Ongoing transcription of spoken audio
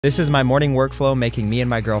This is my morning workflow, making me and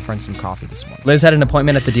my girlfriend some coffee this morning. Liz had an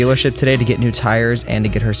appointment at the dealership today to get new tires and to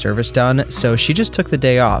get her service done, so she just took the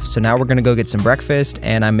day off. So now we're gonna go get some breakfast,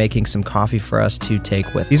 and I'm making some coffee for us to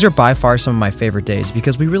take with. These are by far some of my favorite days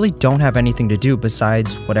because we really don't have anything to do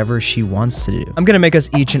besides whatever she wants to do. I'm gonna make us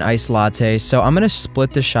each an iced latte, so I'm gonna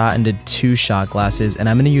split the shot into 2 shot glasses, and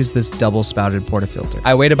I'm gonna use this double spouted portafilter.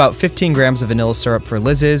 I weighed about 15 grams of vanilla syrup for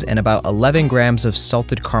Liz's and about 11 grams of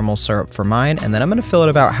salted caramel syrup for mine, and then I'm gonna fill it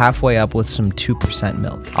about halfway up with some 2%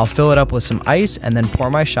 milk. I'll fill it up with some ice and then pour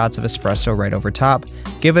my shots of espresso right over top,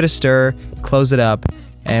 give it a stir, close it up,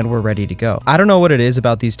 and we're ready to go. I don't know what it is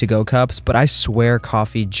about these to-go cups, but I swear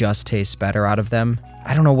coffee just tastes better out of them.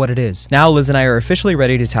 I don't know what it is. Now Liz and I are officially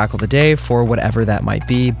ready to tackle the day for whatever that might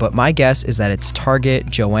be, but my guess is that it's Target,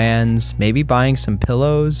 JoAnnes, maybe buying some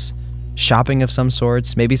pillows, shopping of some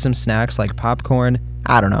sorts, maybe some snacks like popcorn.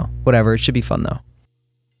 I don't know. Whatever, it should be fun though.